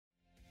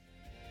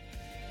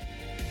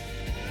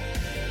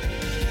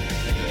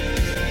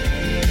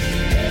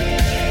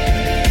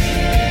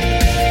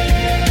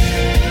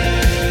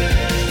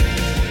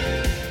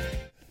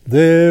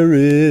There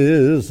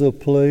is a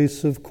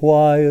place of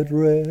quiet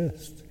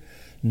rest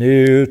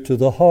near to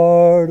the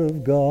heart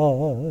of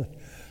God,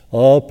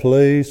 a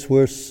place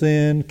where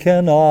sin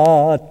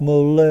cannot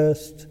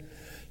molest,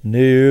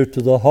 near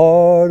to the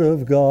heart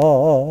of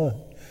God.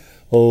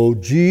 O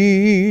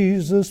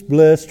Jesus,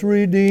 blessed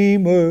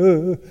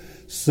Redeemer,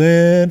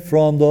 sent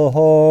from the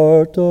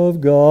heart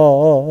of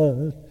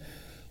God,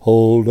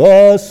 hold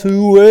us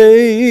who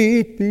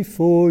wait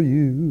before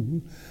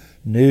you,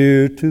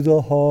 near to the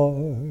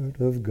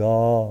heart of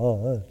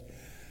God.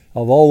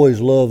 I've always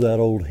loved that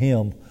old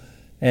hymn.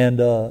 And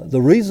the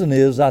reason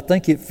is I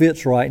think it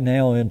fits right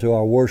now into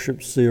our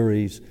worship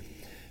series.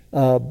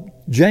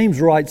 James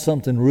writes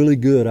something really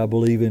good, I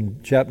believe, in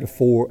chapter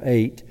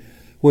 4:8,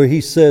 where he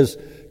says,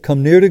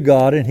 come near to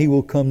God and He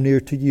will come near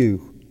to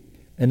you.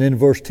 And then in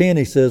verse 10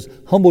 he says,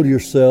 humble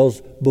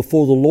yourselves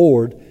before the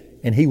Lord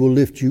and He will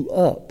lift you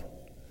up.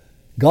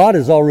 God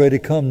has already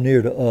come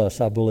near to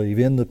us, I believe,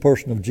 in the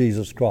person of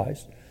Jesus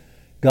Christ.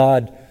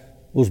 God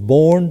was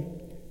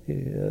born,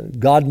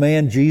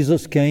 God-man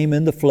Jesus came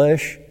in the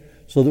flesh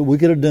so that we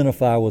could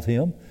identify with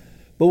Him.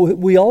 But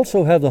we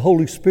also have the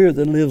Holy Spirit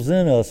that lives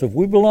in us. If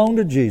we belong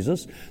to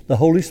Jesus, the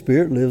Holy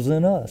Spirit lives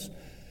in us.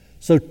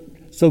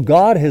 So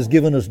God has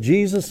given us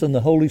Jesus and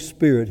the Holy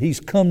Spirit. He's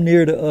come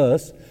near to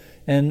us.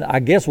 And I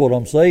guess what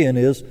I'm saying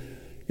is,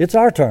 it's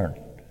our turn.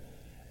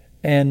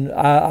 And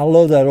I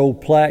love that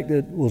old plaque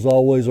that was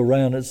always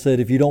around that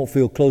said, if you don't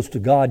feel close to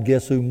God,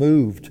 guess who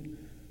moved?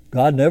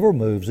 God never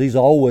moves. He's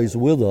always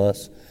with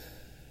us.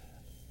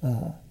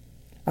 I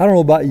don't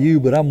know about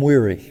you, but I'm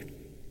weary.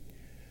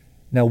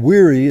 Now,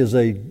 weary is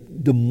a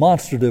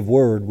demonstrative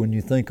word when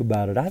you think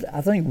about it.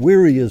 I think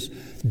weary is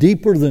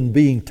deeper than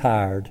being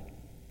tired.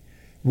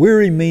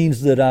 Weary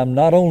means that I'm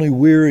not only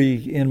weary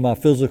in my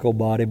physical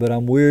body, but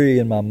I'm weary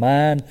in my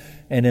mind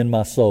and in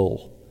my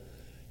soul.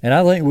 And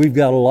I think we've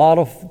got a lot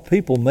of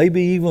people,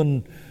 maybe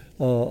even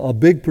a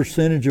big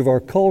percentage of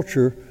our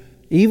culture,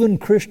 even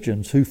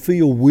Christians, who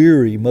feel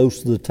weary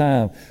most of the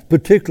time,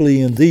 particularly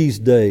in these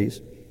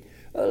days.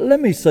 Let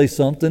me say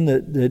something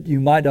that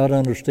you might not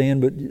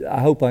understand, but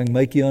I hope I can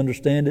make you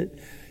understand it.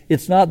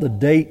 It's not the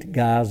date,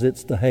 guys,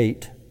 it's the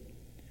hate.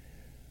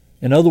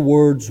 In other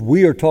words,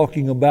 we are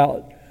talking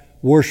about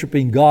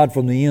worshiping God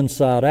from the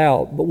inside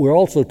out, but we're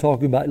also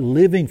talking about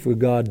living for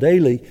God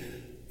daily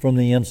from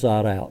the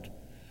inside out.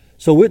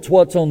 So it's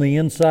what's on the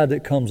inside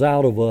that comes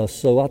out of us.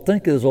 So I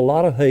think there's a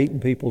lot of hate in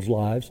people's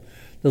lives.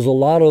 There's a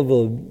lot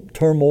of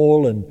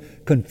turmoil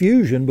and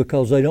confusion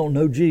because they don't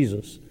know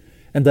Jesus.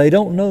 And they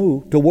don't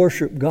know to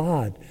worship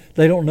God.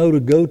 They don't know to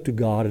go to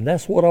God. And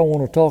that's what I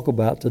want to talk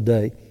about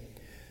today.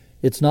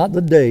 It's not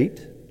the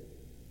date,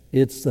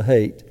 it's the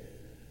hate.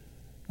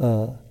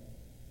 And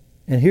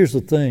here's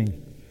the thing.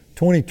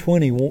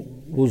 2020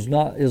 is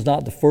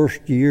not the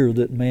first year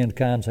that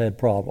mankind's had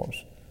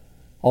problems.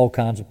 All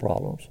kinds of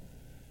problems.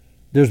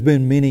 There's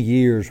been many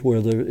years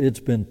where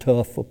it's been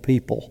tough for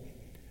people.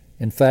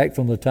 In fact,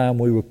 from the time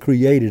we were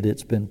created,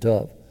 it's been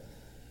tough.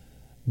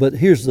 But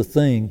here's the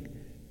thing.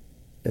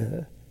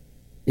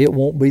 It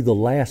won't be the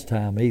last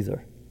time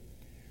either.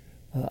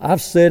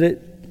 I've said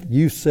it.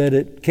 You said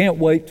it. Can't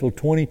wait till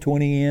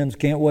 2020 ends.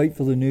 Can't wait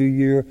for the new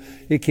year.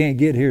 It can't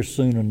get here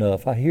soon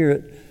enough. I hear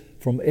it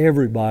from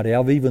everybody.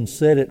 I've even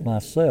said it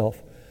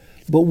myself.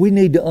 But we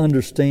need to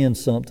understand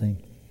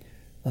something.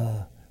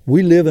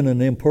 We live in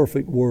an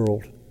imperfect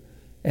world.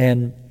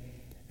 And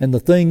the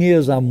thing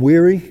is, I'm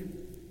weary.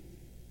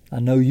 I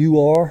know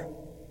you are.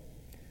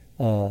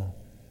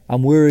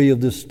 I'm weary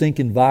of this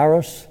stinking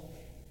virus.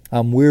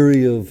 I'm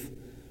weary of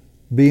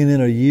being in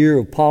a year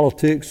of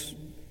politics,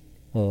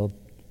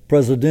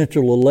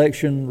 presidential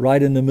election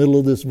right in the middle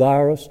of this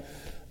virus.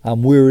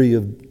 I'm weary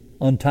of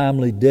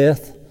untimely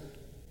death.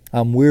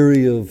 I'm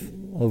weary of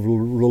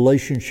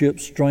relationship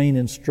strain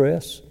and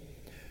stress.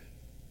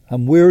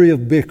 I'm weary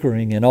of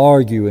bickering and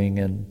arguing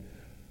and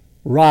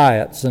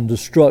riots and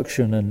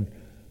destruction, and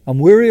I'm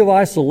weary of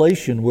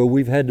isolation where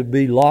we've had to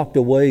be locked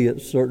away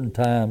at certain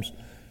times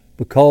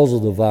because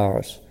of the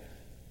virus.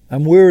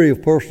 I'm weary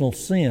of personal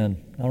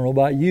sin. I don't know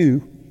about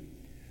you,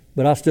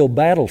 but I still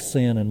battle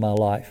sin in my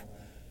life.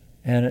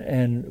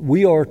 And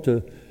we are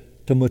to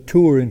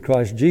mature in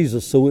Christ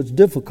Jesus, so it's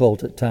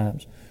difficult at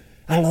times.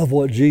 I love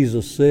what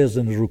Jesus says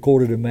and is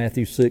recorded in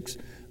Matthew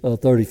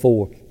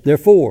 6:34.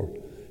 Therefore,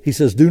 He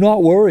says, do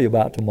not worry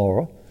about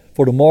tomorrow,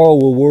 for tomorrow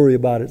will worry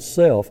about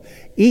itself.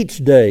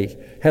 Each day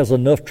has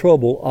enough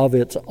trouble of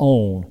its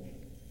own.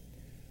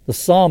 The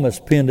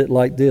psalmist penned it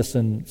like this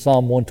in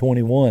Psalm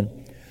 121.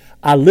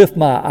 I lift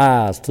my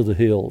eyes to the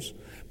hills.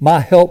 My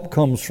help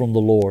comes from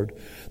the Lord,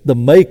 the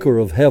maker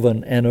of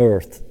heaven and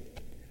earth.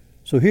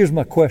 So here's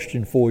my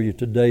question for you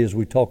today as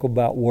we talk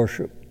about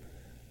worship.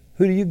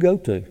 Who do you go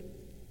to?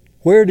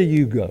 Where do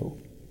you go?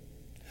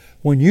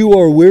 When you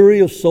are weary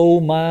of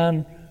soul,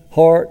 mind,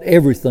 heart,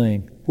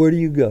 everything, where do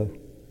you go?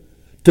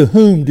 To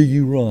whom do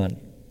you run?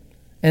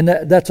 And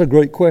that's a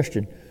great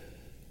question.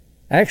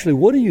 Actually,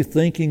 what are you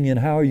thinking and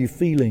how are you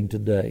feeling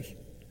today?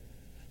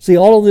 See,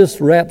 all of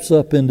this wraps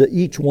up into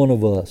each one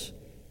of us.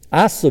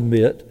 I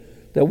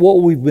submit that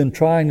what we've been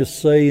trying to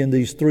say in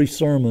these 3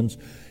 sermons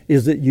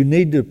is that you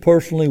need to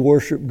personally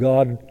worship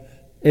God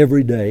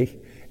every day,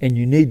 and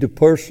you need to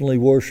personally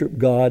worship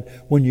God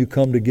when you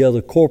come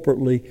together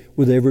corporately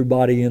with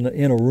everybody in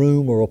a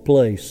room or a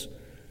place.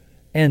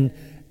 And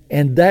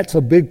that's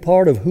a big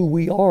part of who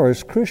we are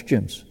as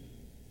Christians.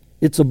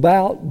 It's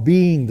about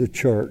being the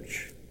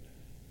church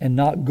and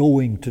not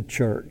going to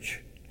church.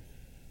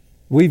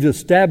 We've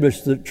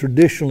established that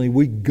traditionally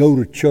we go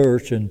to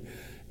church,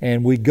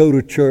 and we go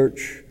to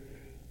church,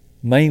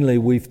 mainly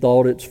we've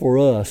thought it's for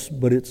us,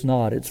 but it's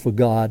not. It's for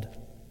God.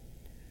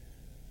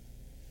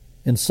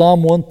 In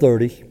Psalm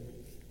 130,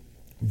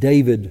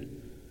 David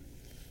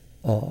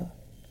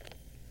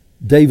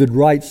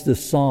writes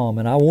this psalm,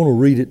 and I want to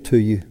read it to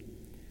you.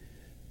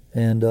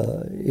 And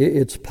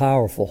it's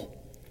powerful.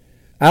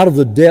 Out of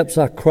the depths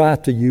I cry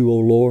to you, O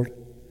Lord.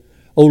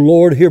 O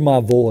Lord, hear my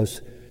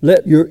voice.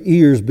 Let your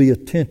ears be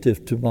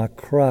attentive to my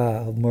cry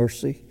of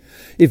mercy.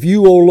 If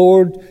you, O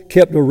Lord,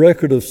 kept a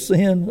record of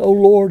sin, O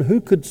Lord,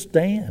 who could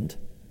stand?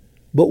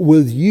 But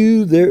with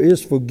you there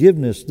is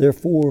forgiveness,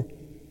 therefore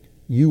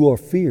you are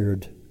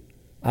feared.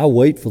 I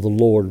wait for the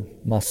Lord.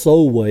 My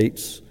soul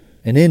waits,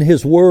 and in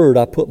His word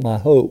I put my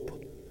hope.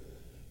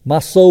 My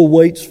soul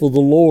waits for the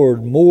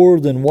Lord more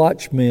than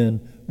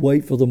watchmen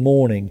wait for the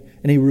morning.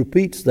 And he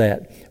repeats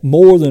that,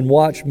 more than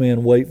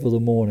watchmen wait for the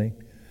morning.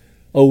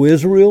 O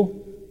Israel,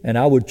 and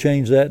I would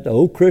change that to,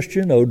 O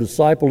Christian, O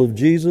disciple of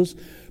Jesus,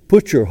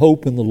 put your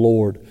hope in the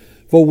Lord.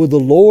 For with the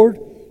Lord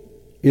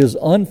is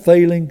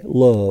unfailing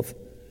love,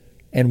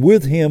 and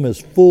with Him is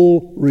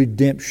full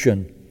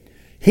redemption.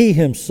 He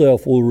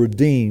Himself will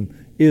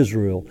redeem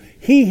Israel.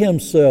 He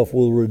Himself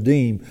will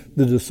redeem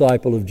the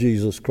disciple of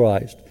Jesus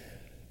Christ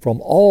from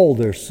all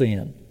their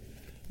sin.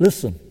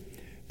 Listen,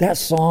 that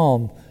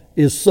psalm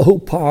is so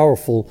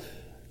powerful,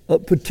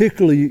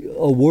 particularly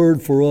a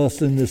word for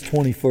us in this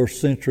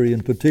 21st century,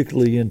 and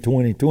particularly in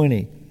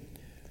 2020.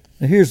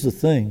 Now here's the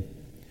thing.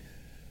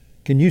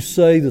 Can you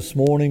say this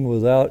morning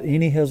without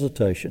any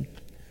hesitation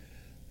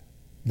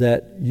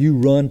that you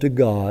run to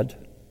God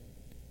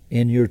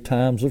in your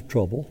times of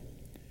trouble?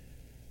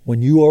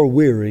 When you are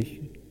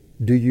weary,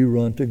 do you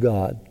run to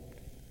God?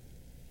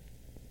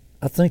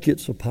 I think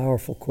it's a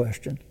powerful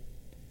question.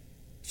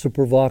 It's a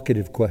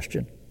provocative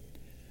question.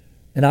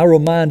 And I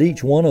remind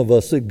each one of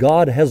us that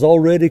God has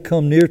already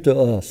come near to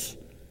us.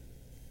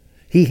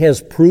 He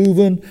has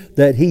proven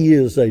that He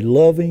is a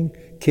loving,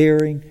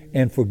 caring,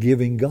 and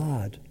forgiving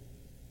God.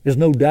 There's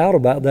no doubt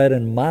about that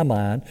in my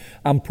mind.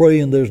 I'm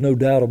praying there's no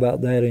doubt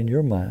about that in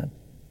your mind.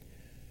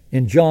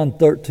 In John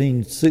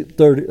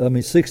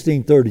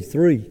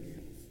 16:33,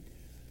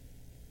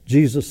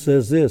 Jesus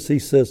says this. He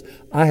says,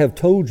 I have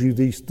told you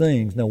these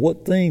things. Now,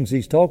 what things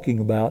He's talking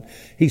about?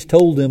 He's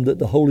told them that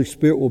the Holy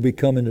Spirit will be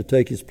coming to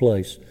take His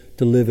place,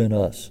 to live in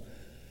us.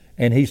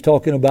 And He's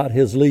talking about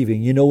His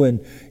leaving. You know,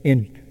 in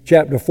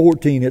chapter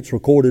 14, it's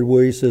recorded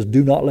where He says,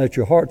 do not let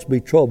your hearts be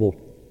troubled.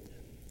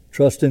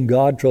 Trust in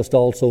God, trust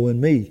also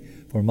in me.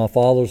 For in my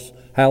Father's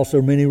house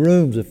are many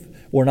rooms. If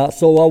were not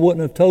so, I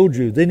wouldn't have told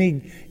you. Then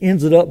He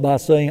ends it up by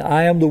saying,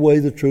 I am the way,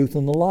 the truth,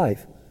 and the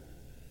life.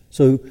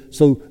 So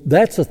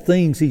that's the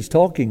things He's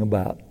talking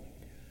about.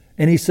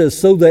 And He says,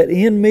 so that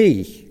in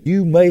me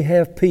you may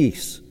have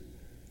peace.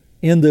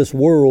 In this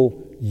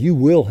world you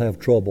will have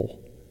trouble.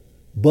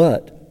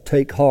 But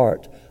take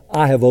heart,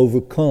 I have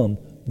overcome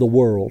the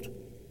world.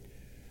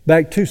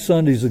 Back 2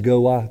 Sundays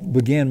ago, I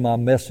began my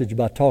message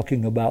by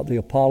talking about the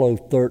Apollo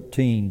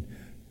 13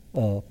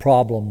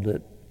 problem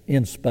that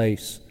in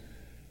space.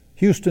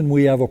 Houston,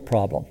 we have a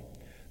problem.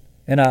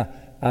 And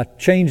I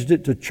changed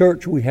it to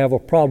church, we have a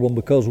problem,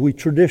 because we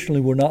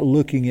traditionally were not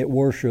looking at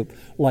worship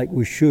like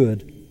we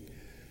should.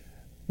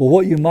 Well,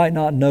 what you might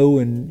not know,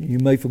 and you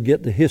may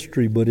forget the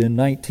history, but in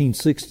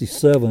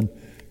 1967,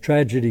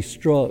 tragedy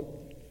struck.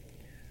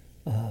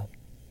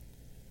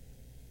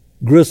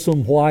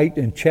 Grissom, White,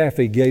 and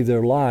Chaffee gave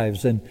their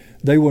lives, and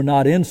they were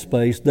not in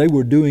space. They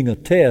were doing a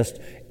test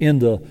in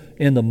the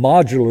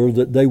modular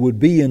that they would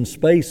be in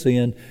space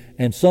in,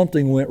 and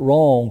something went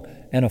wrong,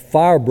 and a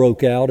fire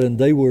broke out, and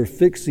they were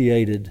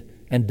asphyxiated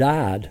and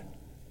died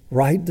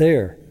right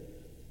there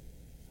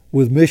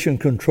with Mission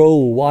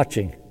Control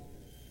watching.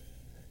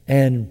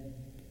 And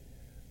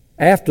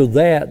after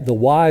that, the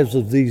wives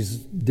of these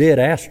dead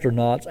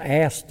astronauts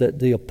asked that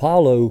the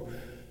Apollo,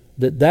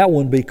 that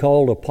one be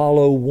called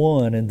Apollo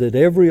 1, and that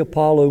every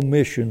Apollo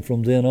mission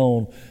from then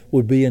on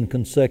would be in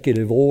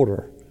consecutive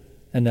order.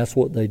 And that's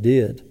what they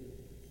did.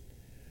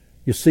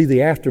 You see,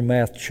 the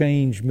aftermath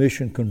changed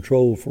Mission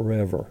Control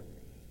forever.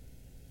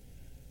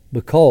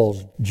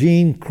 Because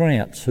Gene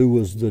Kranz, who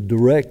was the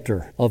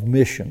director of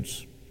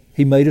missions,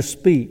 he made a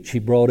speech. He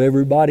brought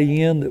everybody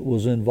in that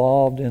was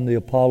involved in the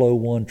Apollo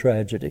 1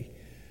 tragedy.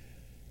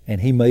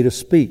 And he made a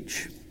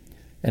speech.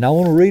 And I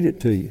want to read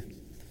it to you.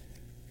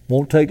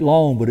 Won't take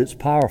long, but it's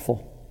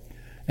powerful.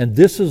 And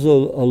this is a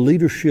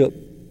leadership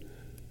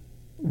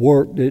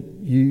work that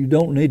you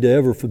don't need to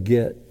ever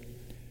forget.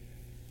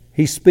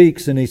 He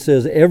speaks and he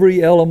says,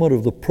 every element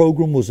of the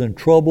program was in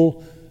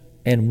trouble,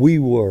 and we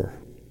were.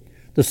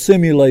 The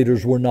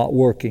simulators were not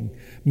working.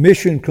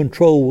 Mission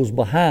control was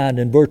behind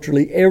in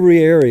virtually every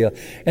area,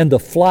 and the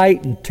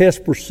flight and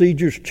test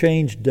procedures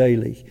changed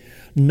daily.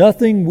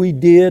 Nothing we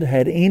did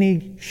had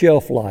any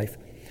shelf life.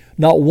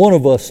 Not one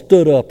of us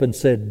stood up and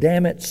said,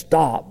 "Damn it,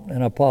 stop."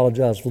 And I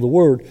apologize for the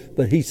word,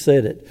 but he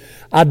said it.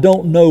 I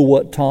don't know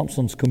what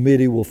Thompson's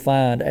committee will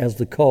find as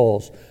the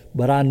cause,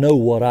 but I know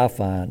what I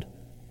find.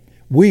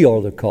 We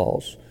are the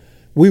cause.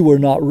 We were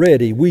not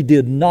ready. We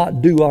did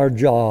not do our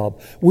job.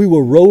 We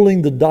were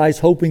rolling the dice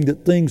hoping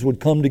that things would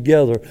come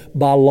together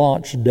by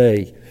launch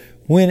day,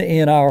 when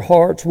in our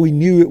hearts we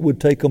knew it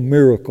would take a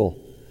miracle.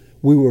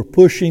 We were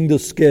pushing the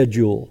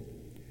schedule.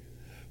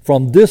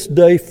 From this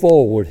day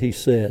forward, he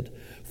said,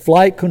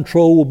 flight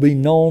control will be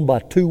known by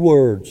two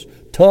words: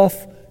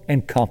 tough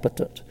and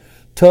competent.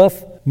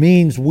 Tough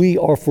means we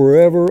are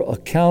forever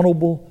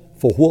accountable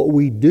for what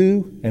we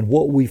do and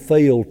what we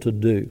fail to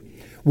do.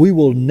 We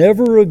will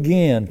never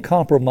again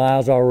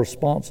compromise our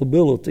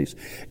responsibilities.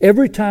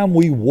 Every time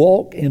we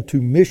walk into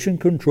mission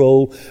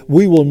control,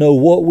 we will know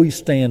what we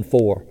stand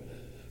for.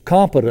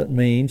 Competent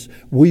means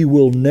we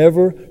will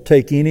never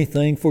take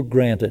anything for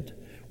granted.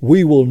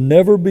 We will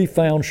never be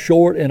found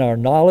short in our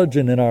knowledge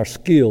and in our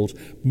skills.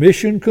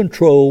 Mission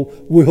control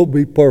will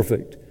be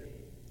perfect.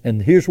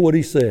 And here's what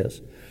he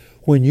says.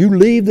 When you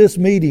leave this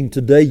meeting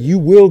today, you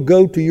will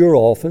go to your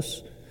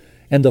office,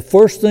 and the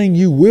first thing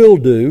you will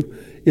do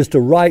is to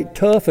write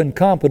tough and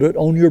competent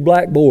on your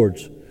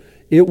blackboards.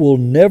 It will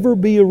never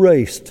be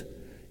erased.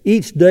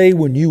 Each day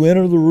when you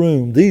enter the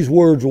room, these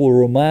words will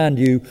remind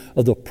you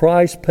of the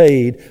price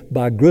paid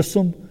by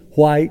Grissom,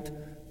 White,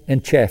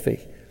 and Chaffee.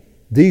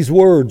 These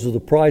words are the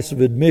price of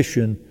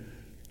admission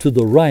to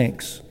the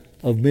ranks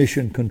of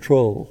mission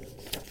control.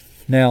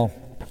 Now,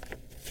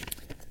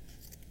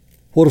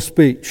 what a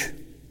speech.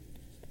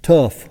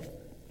 Tough.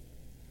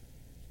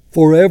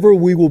 Forever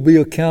we will be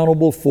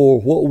accountable for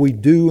what we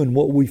do and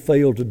what we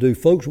fail to do.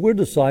 Folks, we're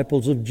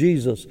disciples of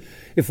Jesus.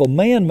 If a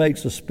man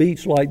makes a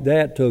speech like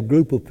that to a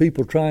group of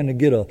people trying to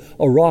get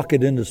a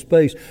rocket into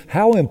space,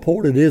 how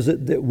important is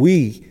it that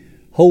we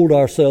hold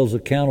ourselves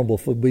accountable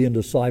for being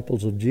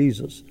disciples of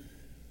Jesus?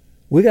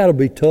 We got to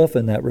be tough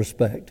in that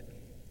respect.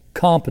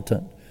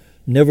 Competent.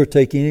 Never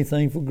take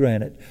anything for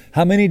granted.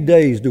 How many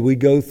days do we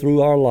go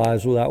through our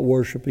lives without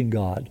worshiping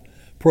God,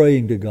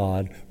 praying to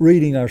God,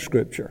 reading our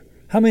scripture?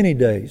 How many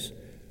days?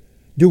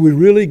 Do we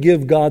really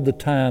give God the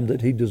time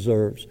that He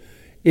deserves?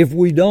 If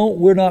we don't,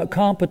 we're not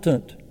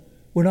competent.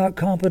 We're not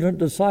competent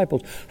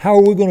disciples. How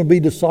are we going to be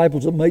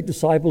disciples that make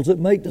disciples that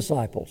make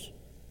disciples?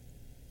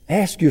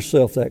 Ask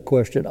yourself that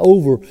question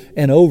over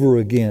and over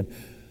again.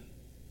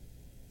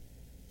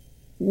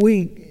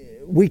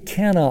 We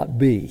cannot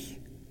be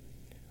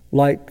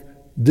like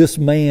this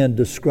man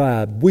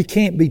described. We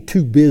can't be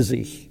too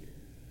busy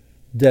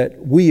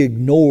that we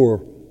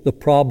ignore the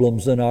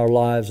problems in our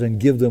lives and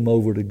give them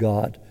over to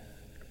God.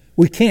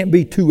 We can't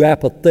be too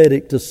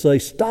apathetic to say,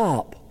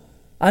 stop,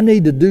 I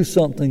need to do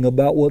something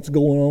about what's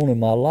going on in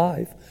my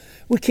life.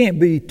 We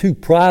can't be too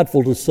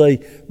prideful to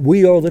say,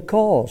 we are the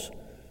cause.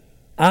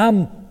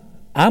 I'm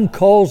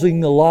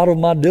causing a lot of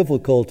my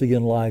difficulty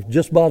in life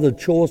just by the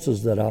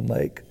choices that I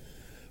make.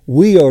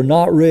 We are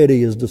not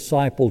ready as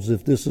disciples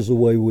if this is the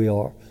way we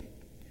are.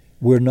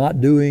 We're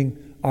not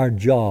doing our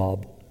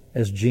job,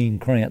 as Gene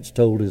Kranz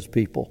told his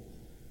people.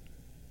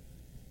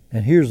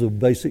 And here's a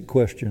basic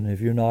question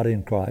if you're not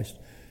in Christ,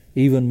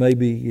 even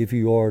maybe if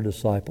you are a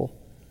disciple.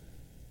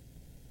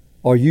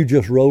 Are you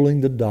just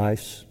rolling the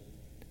dice,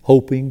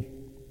 hoping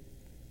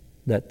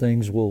that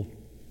things will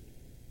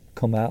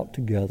come out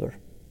together?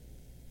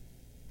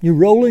 You're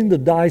rolling the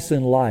dice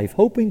in life,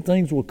 hoping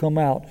things will come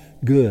out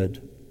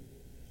good.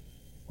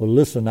 Well,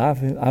 listen,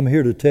 I'm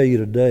here to tell you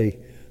today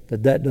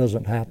that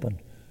doesn't happen.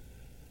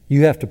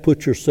 You have to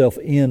put yourself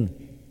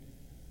in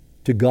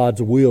to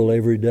God's will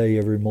every day,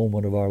 every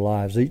moment of our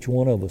lives. Each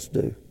one of us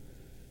do.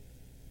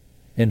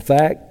 In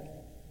fact,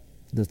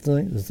 the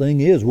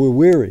thing is, we're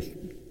weary.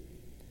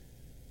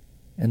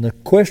 And the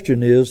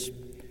question is,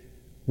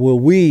 will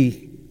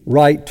we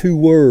write two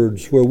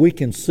words where we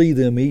can see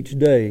them each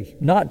day?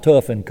 Not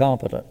tough and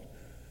competent.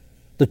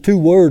 The two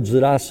words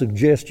that I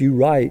suggest you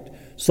write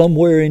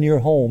somewhere in your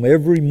home.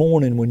 Every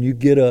morning when you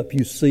get up,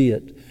 you see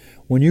it.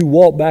 When you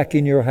walk back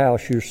in your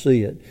house, you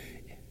see it.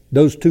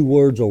 Those two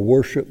words are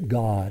worship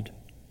God,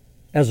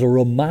 as a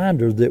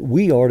reminder that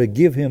we are to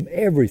give Him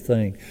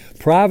everything.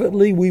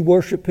 Privately, we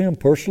worship Him.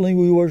 Personally,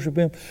 we worship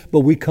Him.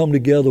 But we come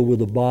together with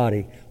the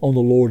body on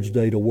the Lord's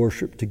Day to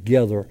worship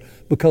together,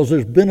 because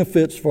there's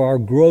benefits for our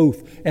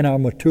growth and our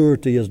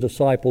maturity as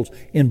disciples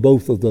in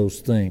both of those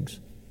things.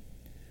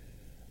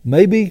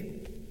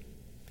 Maybe,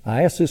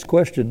 I asked this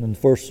question in the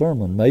first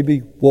sermon, maybe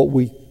what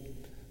we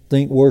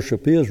think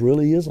worship is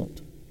really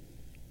isn't.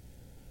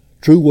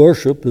 True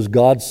worship is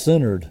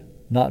God-centered,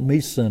 not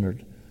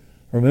me-centered.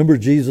 Remember,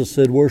 Jesus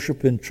said,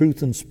 worship in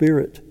truth and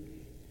spirit.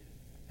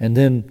 And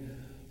then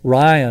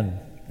Ryan,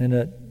 in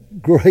a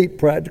great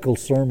practical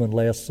sermon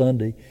last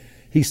Sunday,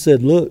 he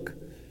said, look,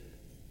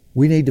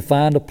 we need to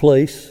find a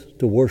place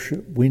to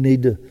worship. We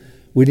need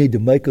to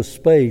make a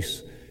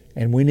space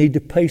And we need to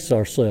pace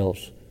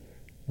ourselves.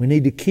 We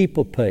need to keep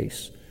a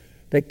pace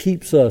that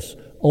keeps us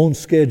on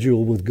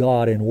schedule with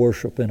God and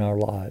worship in our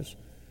lives.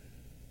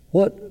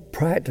 What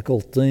practical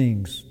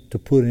things to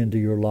put into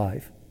your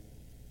life?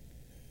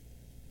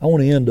 I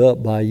want to end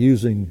up by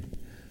using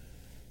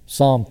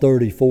Psalm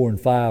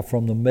 34:5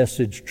 from the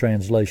Message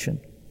translation.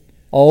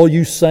 All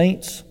you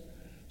saints,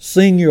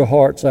 sing your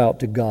hearts out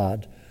to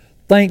God.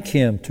 Thank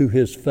Him to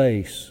His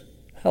face.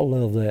 I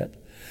love that.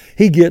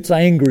 He gets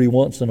angry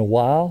once in a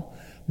while,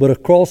 but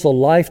across a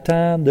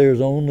lifetime there's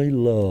only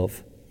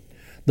love.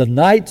 The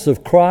nights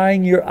of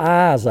crying your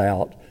eyes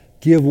out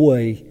give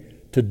way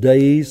to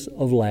days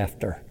of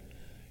laughter.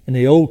 In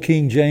the old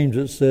King James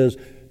it says,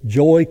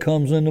 joy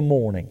comes in the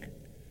morning.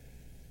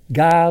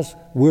 Guys,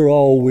 we're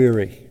all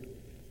weary.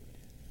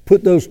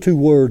 Put those two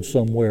words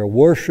somewhere.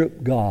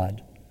 Worship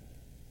God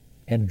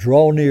and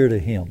draw near to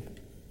Him.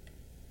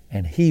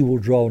 And He will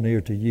draw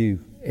near to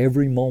you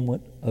every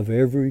moment of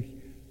every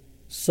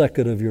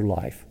second of your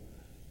life,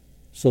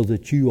 so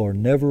that you are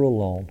never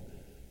alone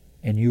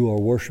and you are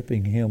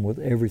worshiping Him with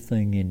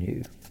everything in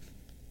you.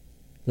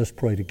 Let's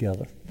pray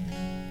together.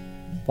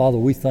 Father,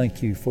 we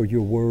thank You for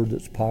Your word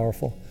that's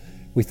powerful.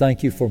 We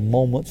thank You for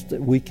moments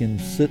that we can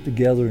sit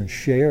together and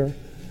share.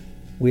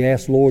 We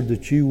ask, Lord,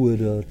 that You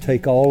would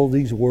take all of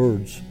these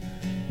words,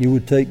 You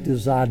would take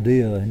this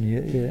idea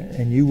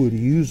and you would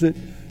use it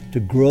to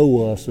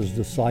grow us as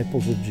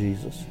disciples of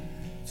Jesus.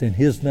 It's in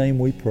His name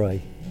we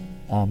pray.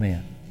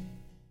 Amen.